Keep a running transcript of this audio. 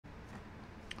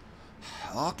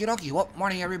Okie dokie. Well,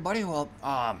 morning everybody. Well,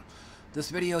 this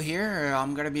video here,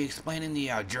 I'm gonna be explaining the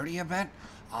Journey event.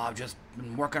 I've just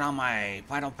been working on my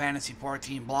Final Fantasy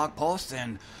XIV blog posts,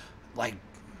 and like,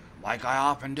 like I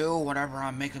often do whenever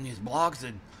I'm making these blogs,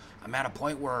 and I'm at a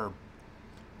point where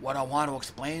what I want to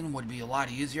explain would be a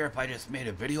lot easier if I just made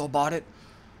a video about it,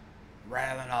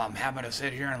 rather than having to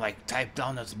sit here and like type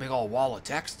down this big old wall of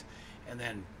text. And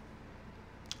then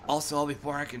also,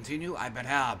 before I continue, I've been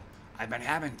having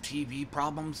TV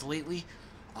problems lately.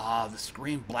 The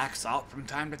screen blacks out from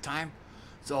time to time,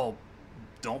 so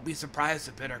don't be surprised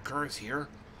if it occurs here.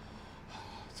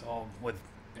 So if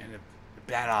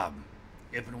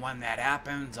and when that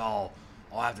happens, I'll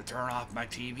have to turn off my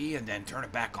TV and then turn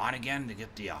it back on again to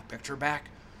get the picture back.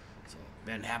 So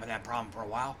been having that problem for a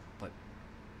while, but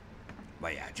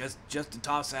yeah, just to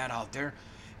toss that out there.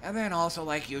 And then also,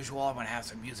 like usual, I'm gonna have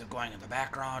some music going in the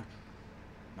background.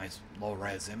 Nice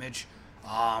low-res image.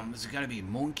 This is gonna be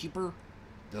Moonkeeper,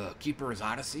 the Keeper's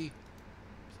Odyssey.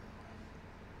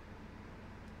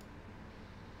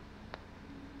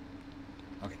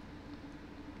 Okay.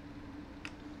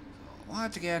 So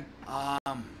once again,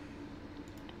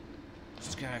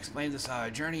 just gonna explain this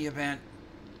Journey event.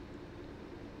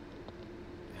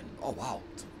 And oh wow,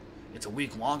 it's a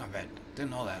week-long event. Didn't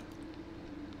know that.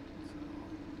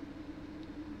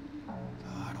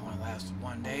 I don't want to last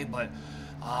one day, but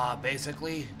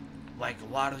basically, like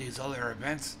a lot of these other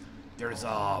events, there's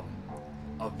a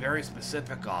very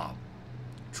specific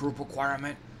troop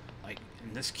requirement. Like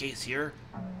in this case here,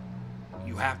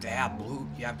 you have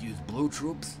to use blue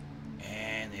troops,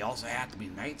 and they also have to be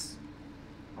knights.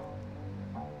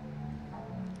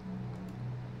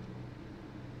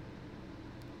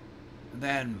 And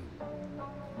then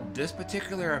this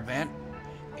particular event,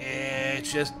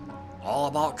 it's just all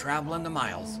about traveling the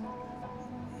miles.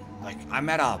 Like,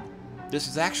 this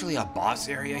is actually a boss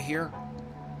area here,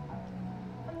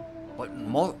 but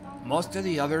most of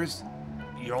the others,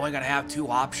 you're only gonna have two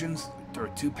options, or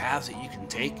two paths that you can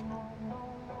take.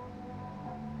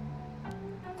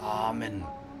 And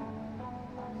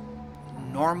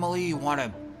normally you want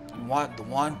the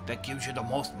one that gives you the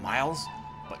most miles,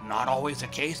 but not always the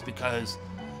case, because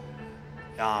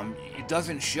it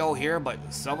doesn't show here, but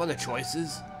some of the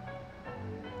choices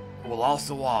will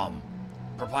also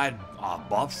provide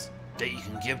buffs that you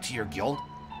can give to your guild.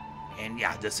 And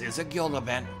yeah, this is a guild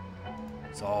event,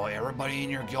 so everybody in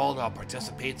your guild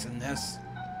participates in this,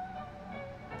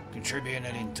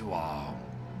 contributing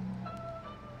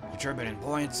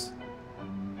points.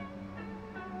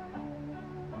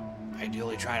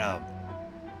 Ideally try to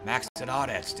max it out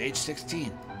at stage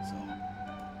 16. So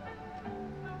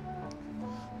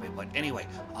but anyway,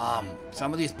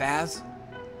 some of these paths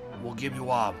will give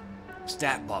you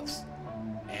stat buffs,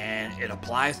 and it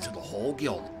applies to the whole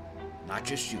guild, not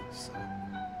just you. So,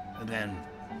 and then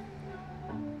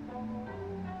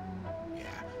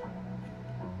yeah,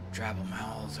 travel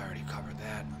miles, already covered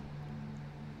that.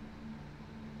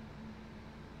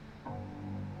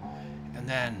 And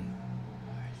then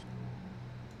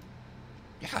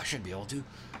yeah, I should be able to.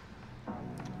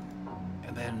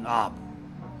 And then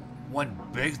one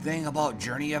big thing about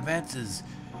Journey events is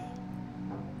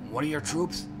one of your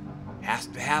troops has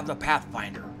to have the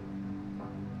Pathfinder.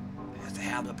 It has to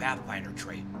have the Pathfinder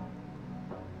trait.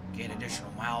 Gain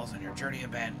additional miles on your Journey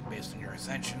event based on your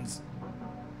ascensions.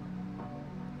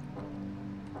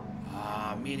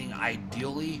 Meaning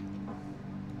ideally,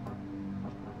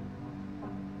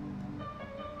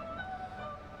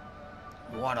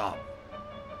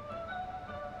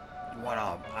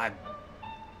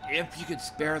 if you could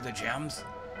spare the gems,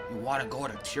 you want to go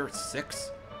to tier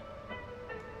 6.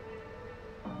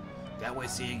 That way,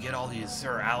 so you get all these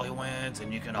Sir Aliwins,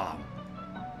 and you can, yeah,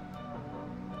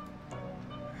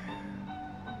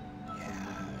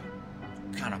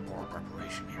 kind of poor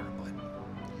preparation here,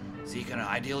 but, so you can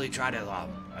ideally try to,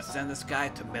 ascend this guy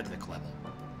to mythic level.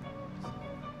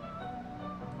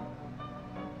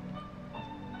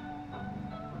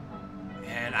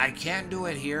 And I can't do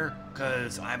it here,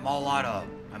 because I'm all out of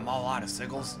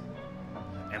sigils,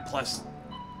 and plus,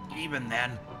 even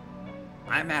then,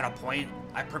 I'm at a point,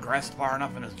 I progressed far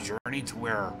enough in this journey to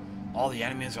where all the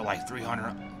enemies are like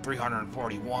 300,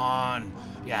 341.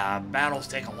 Yeah, battles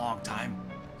take a long time,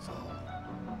 so.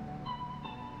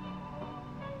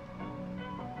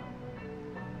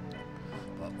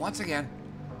 But once again,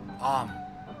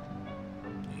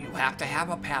 you have to have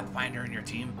a Pathfinder in your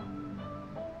team.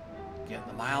 Get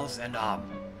the miles, and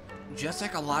just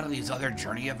like a lot of these other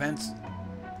Journey events,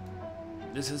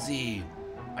 this is I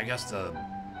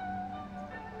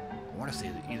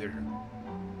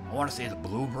want to say the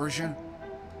blue version,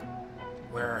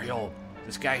 where he'll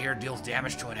This guy here deals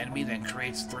damage to an enemy, then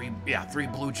creates three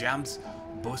blue gems,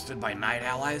 boosted by knight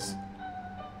allies.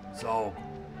 So,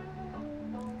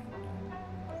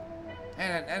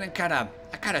 and it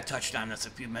I kind of touched on this a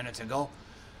few minutes ago.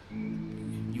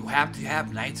 You have to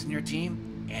have knights in your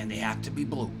team, and they have to be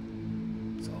blue.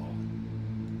 So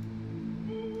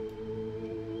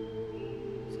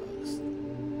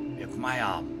if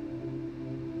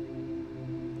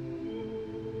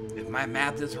my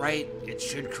math is right, it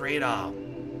should create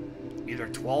either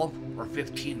 12 or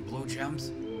 15 blue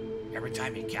gems every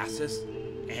time he casts this,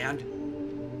 and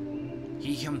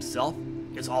he himself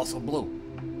is also blue,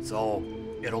 so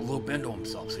it'll loop into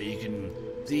himself, so you can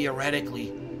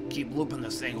theoretically keep looping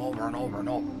this thing over and over and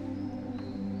over.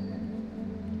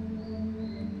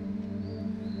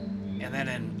 And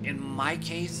then in my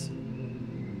case,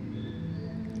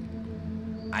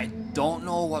 I don't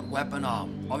know what weapon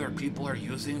other people are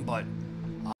using, but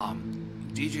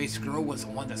DJ Screw was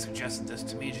the one that suggested this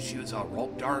to me, just use a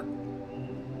rope dart.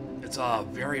 It's a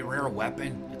very rare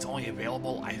weapon. It's only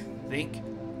available, I think,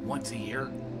 once a year,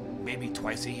 maybe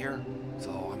twice a year. So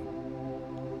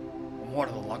I'm one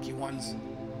of the lucky ones.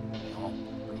 You know,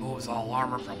 removes all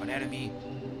armor from an enemy,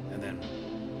 and then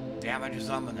damages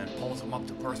them, and then pulls them up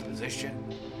to first position.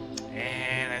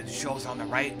 And it shows on the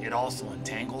right, it also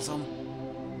entangles them.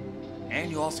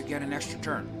 And you also get an extra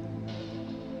turn.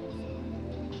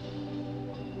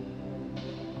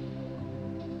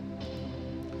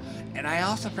 And I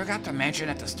also forgot to mention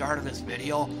at the start of this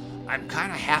video, I'm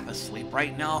kind of half asleep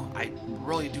right now. I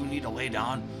really do need to lay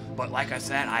down. But like I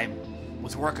said, I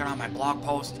was working on my blog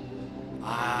post.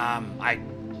 I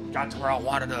got to where I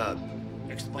wanted to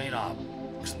explain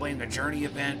the journey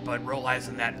event, but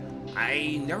realizing that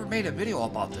I never made a video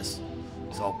about this.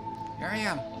 So here I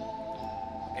am.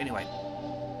 Anyway,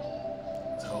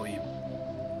 so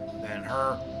then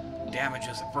her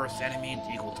damages the first enemy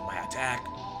equal to my attack,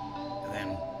 and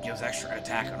then gives extra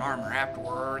attack and armor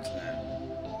afterwards, and then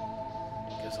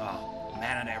gives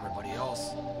mana to everybody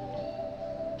else.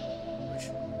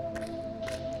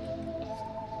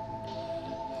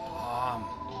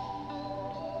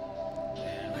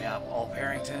 And we have Ulf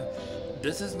Harrington.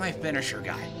 This is my finisher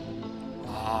guy.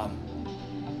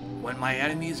 When my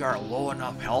enemies are at low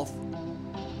enough health,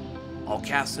 I'll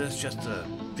cast this just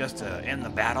to end the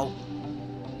battle.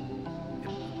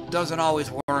 It doesn't always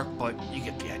work, but you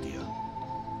get the idea.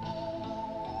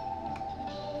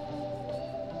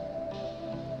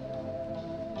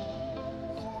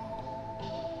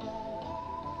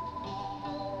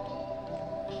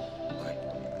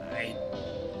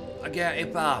 Again,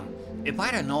 if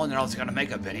I'd have known that I was gonna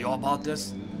make a video about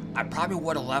this, I probably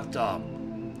would have left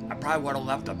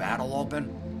a battle open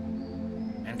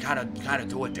and kind of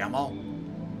do a demo.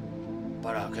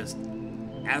 But because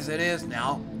as it is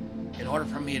now, in order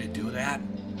for me to do that,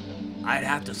 I'd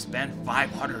have to spend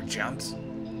 500 gems.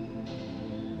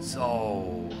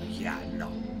 So yeah, no.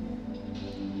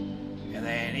 And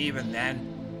then even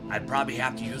then, I'd probably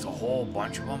have to use a whole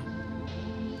bunch of them.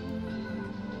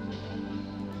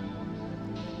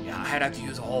 I'd have to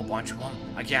use a whole bunch of them.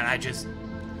 Again,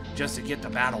 just to get the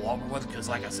battle over with, because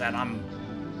like I said, I'm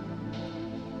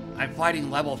fighting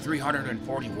level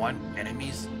 341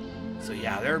 enemies. So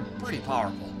yeah, they're pretty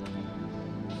powerful.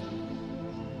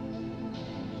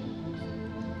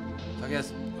 So I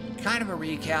guess, kind of a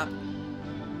recap.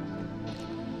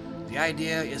 The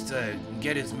idea is to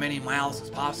get as many miles as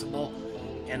possible,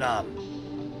 and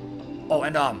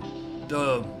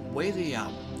the way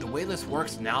this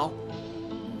works now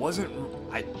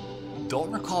I don't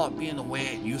recall it being the way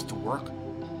it used to work.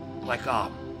 Like,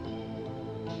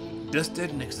 this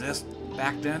didn't exist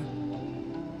back then,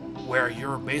 where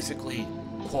you're basically,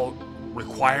 quote,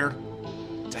 required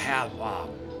to have,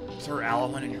 Sir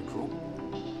Alwyn in your group.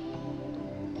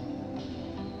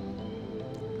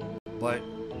 But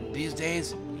these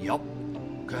days, yup,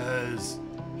 because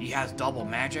he has double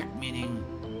magic, meaning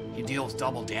he deals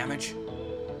double damage.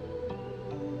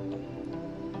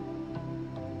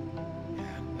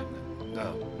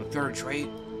 The third trait,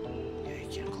 yeah, you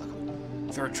can't click them.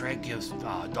 Third trait gives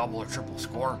double or triple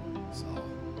score, so.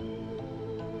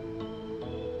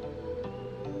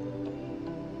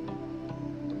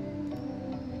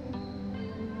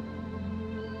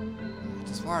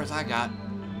 As far as I got,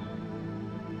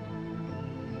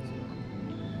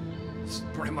 it's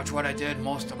pretty much what I did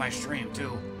most of my stream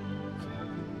too.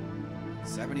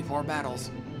 74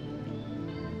 battles.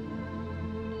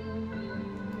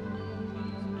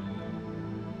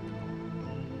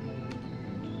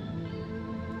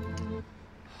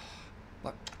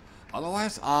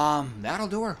 Otherwise, that'll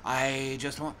do her. I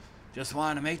just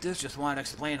wanted to make this, just wanted to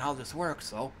explain how this works.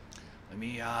 So, let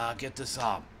me get this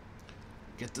all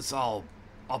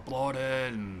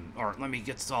uploaded, or let me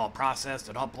get this all processed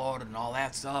and uploaded and all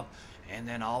that stuff, and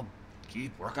then I'll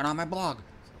keep working on my blog.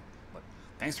 But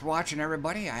thanks for watching,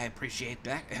 everybody. I appreciate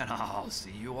that, and I'll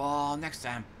see you all next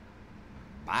time.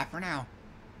 Bye for now.